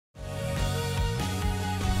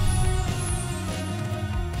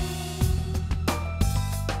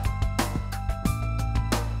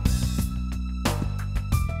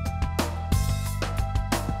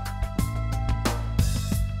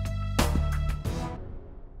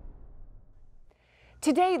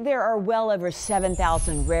Today, there are well over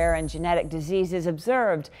 7,000 rare and genetic diseases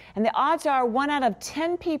observed, and the odds are 1 out of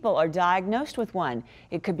 10 people are diagnosed with one.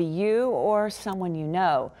 It could be you or someone you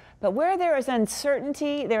know. But where there is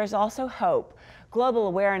uncertainty, there is also hope. Global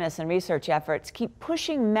awareness and research efforts keep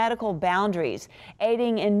pushing medical boundaries,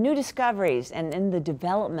 aiding in new discoveries and in the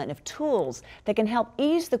development of tools that can help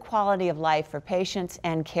ease the quality of life for patients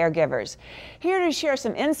and caregivers. Here to share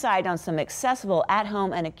some insight on some accessible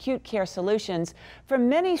at-home and acute care solutions for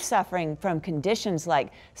many suffering from conditions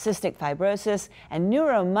like cystic fibrosis and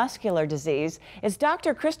neuromuscular disease is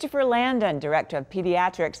Dr. Christopher Landon, Director of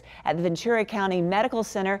Pediatrics at the Ventura County Medical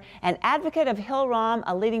Center and advocate of Hill-Rom,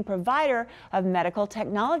 a leading provider of medical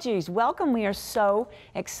technologies. Welcome. We are so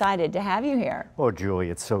excited to have you here. Oh, Julie,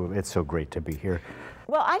 it's so great to be here.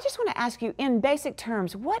 Well, I just want to ask you, in basic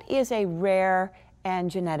terms, what is a rare and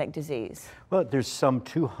genetic disease? Well, there's some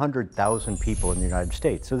 200,000 people in the United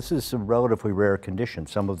States, so this is a relatively rare condition.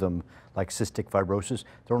 Some of them, like cystic fibrosis,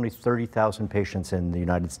 there are only 30,000 patients in the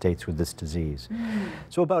United States with this disease.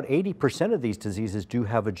 So about 80% of these diseases do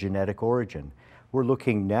have a genetic origin. We're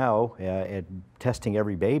looking now at testing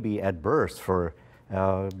every baby at birth for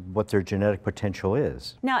what their genetic potential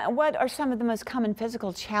is. Now, what are some of the most common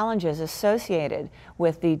physical challenges associated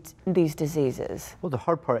with these diseases? Well, the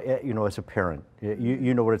hard part, you know, as a parent,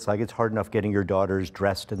 you know what it's like. It's hard enough getting your daughters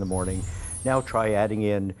dressed in the morning. Now try adding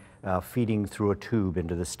in feeding through a tube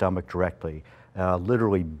into the stomach directly.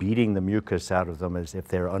 Literally beating the mucus out of them as if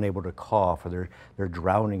they're unable to cough, or they're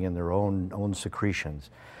drowning in their own secretions.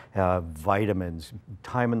 Vitamins,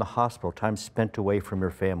 time in the hospital, time spent away from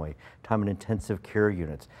your family, time in intensive care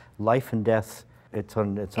units, life and death. It's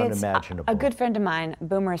unimaginable. A good friend of mine,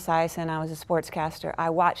 Boomer Esiason, I was a sportscaster. I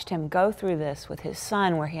watched him go through this with his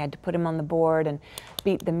son, where he had to put him on the board and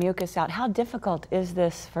beat the mucus out. How difficult is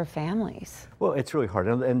this for families? Well, it's really hard.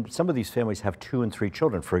 And some of these families have 2 and 3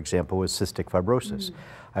 children, for example, with cystic fibrosis.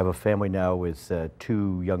 I have a family now with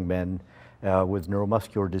 2 young men with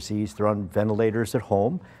neuromuscular disease. They're on ventilators at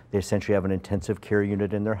home. They essentially have an intensive care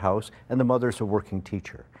unit in their house, and the mother's a working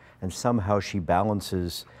teacher. And somehow she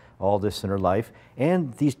balances all this in her life.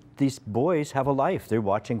 And these boys have a life. They're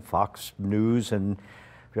watching Fox News, and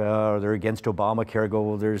they're against Obamacare. Go,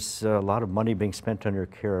 well, there's a lot of money being spent on your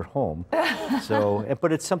care at home. So,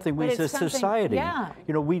 but it's something we as a society,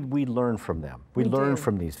 you know, we learn from them. We learn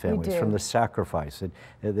from these families, from the sacrifice.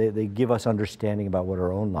 They give us understanding about what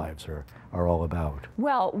our own lives are all about.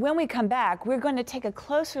 Well, when we come back, we're going to take a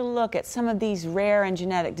closer look at some of these rare and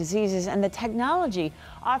genetic diseases and the technology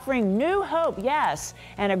offering new hope, yes,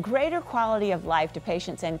 and a greater quality of life to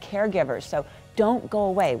patients and caregivers. So don't go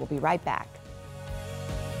away. We'll be right back.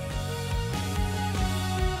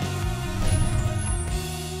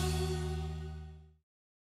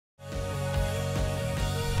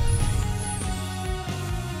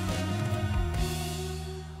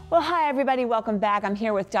 Well, hi, everybody. Welcome back. I'm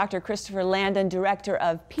here with Dr. Christopher Landon, Director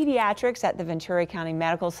of Pediatrics at the Ventura County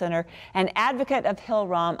Medical Center and advocate of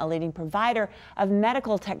Hill-Rom, a leading provider of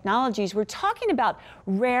medical technologies. We're talking about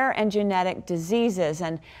rare and genetic diseases,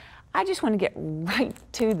 and I just want to get right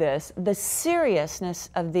to this, the seriousness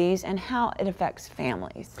of these and how it affects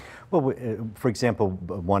families. Well, for example,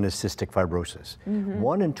 one is cystic fibrosis.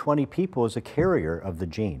 1 in 20 people is a carrier of the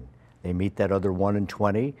gene. They meet that other 1 in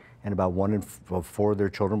 20, and about 1 in 4 of their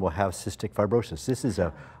children will have cystic fibrosis. This is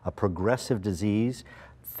a progressive disease,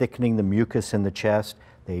 thickening the mucus in the chest.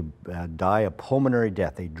 They die a pulmonary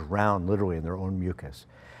death. They drown literally in their own mucus.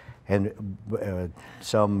 And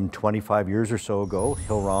some 25 years or so ago,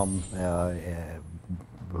 Hill-Rom,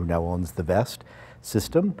 who now owns the VEST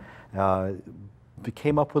system,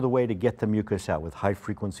 came up with a way to get the mucus out with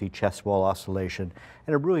high-frequency chest wall oscillation,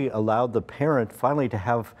 and it really allowed the parent finally to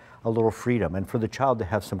have a little freedom, and for the child to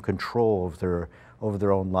have some control over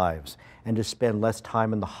their own lives, and to spend less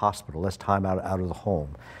time in the hospital, less time out of the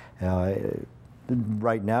home.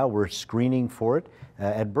 Right now, we're screening for it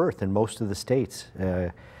at birth in most of the states,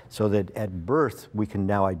 so that at birth we can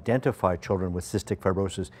now identify children with cystic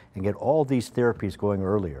fibrosis and get all these therapies going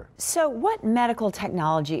earlier. So what medical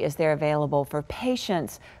technology is there available for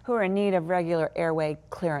patients who are in need of regular airway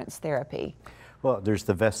clearance therapy? Well, there's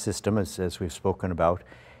the VEST system, as we've spoken about.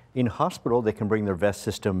 In hospital, they can bring their VEST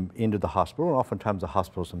system into the hospital, and oftentimes the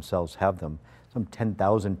hospitals themselves have them. Some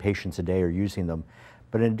 10,000 patients a day are using them.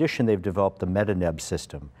 But in addition, they've developed the MetaNeb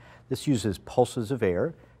system. This uses pulses of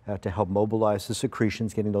air to help mobilize the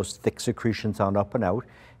secretions, getting those thick secretions on up and out.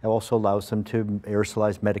 It also allows them to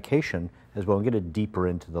aerosolize medication as well and get it deeper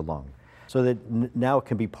into the lung. So that now it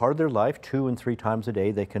can be part of their life 2 and 3 times a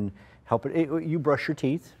day. They can help it. You brush your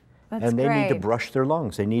teeth, That's and they need to great. brush their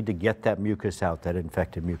lungs. They need to get that mucus out, that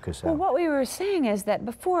infected mucus Well, out. what we were saying is that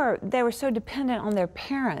before they were so dependent on their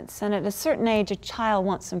parents, and at a certain age a child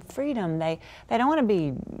wants some freedom. They don't want to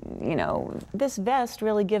be, you know, this vest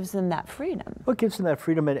really gives them that freedom. Well, it gives them that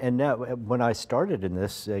freedom, and now when I started in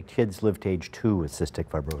this, kids lived to age 2 with cystic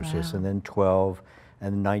fibrosis, Wow. and then 12,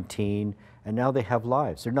 and 19, and now they have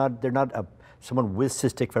lives. They're not someone with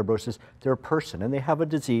cystic fibrosis. They're a person, and they have a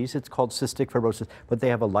disease. It's called cystic fibrosis, but they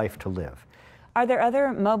have a life to live. Are there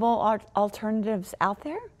other mobile alternatives out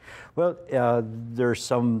there? Well, there are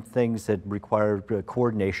some things that require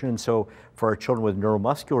coordination, and so for our children with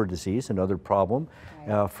neuromuscular disease, another problem,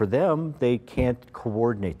 for them, they can't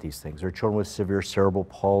coordinate these things. There are children with severe cerebral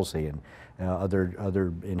palsy and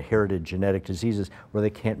other inherited genetic diseases where they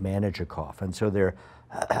can't manage a cough, and so they're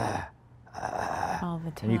All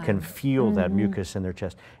the time. and you can feel that mucus in their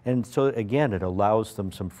chest. And so again, it allows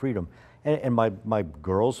them some freedom. And my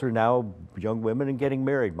girls are now young women and getting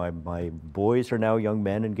married. My boys are now young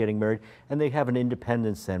men and getting married. And they have an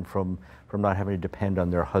independence then from not having to depend on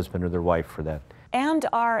their husband or their wife for that. And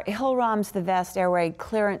are Hill-Rom's the Vest Airway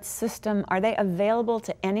clearance system, are they available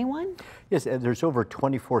to anyone? Yes, there's over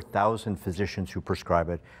 24,000 physicians who prescribe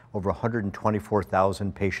it, over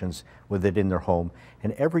 124,000 patients with it in their home.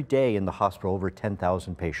 And every day in the hospital, over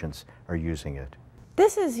 10,000 patients are using it.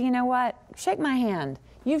 This is, you know what, shake my hand.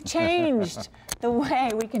 You've changed the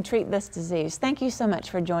way we can treat this disease. Thank you so much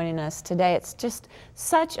for joining us today. It's just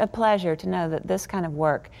such a pleasure to know that this kind of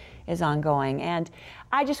work is ongoing. And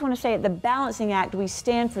I just want to say at the Balancing Act, we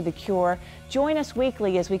stand for the cure. Join us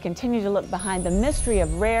weekly as we continue to look behind the mystery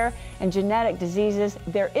of rare and genetic diseases.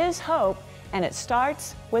 There is hope, and it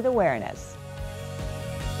starts with awareness.